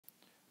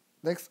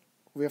Next,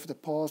 we have the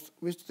ports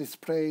which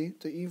display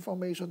the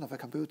information of a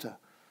computer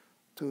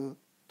to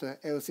the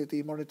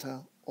LCD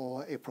monitor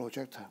or a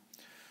projector.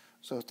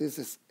 So this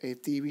is a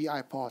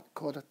DVI port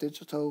called a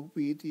Digital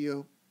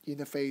Video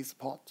Interface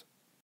port.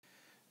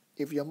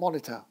 If your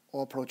monitor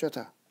or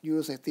projector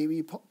use a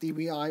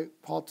DVI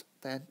port,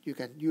 then you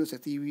can use a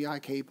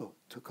DVI cable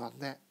to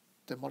connect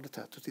the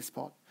monitor to this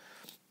port.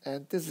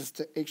 And this is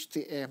the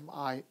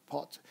HDMI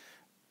port.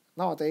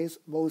 Nowadays,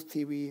 most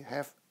TV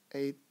have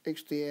a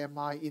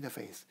HDMI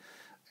interface.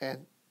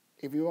 And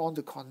if you want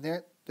to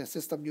connect the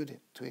system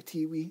unit to a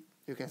TV,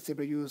 you can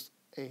simply use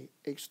a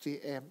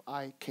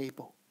HDMI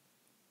cable.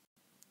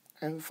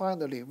 And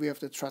finally, we have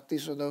the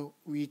traditional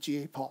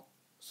VGA port.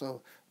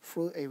 So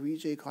through a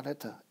VGA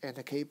connector and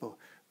a cable,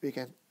 we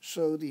can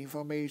show the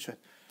information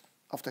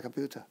of the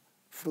computer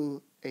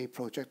through a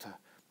projector.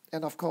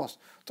 And of course,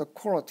 the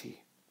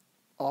quality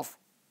of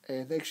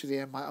an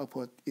HDMI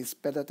output is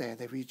better than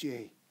a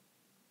VGA.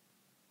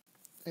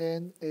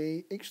 And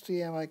a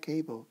HDMI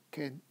cable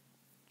can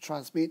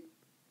transmit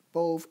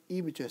both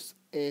images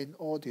and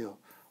audio,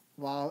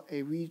 while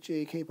a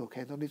VGA cable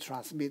can only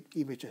transmit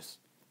images.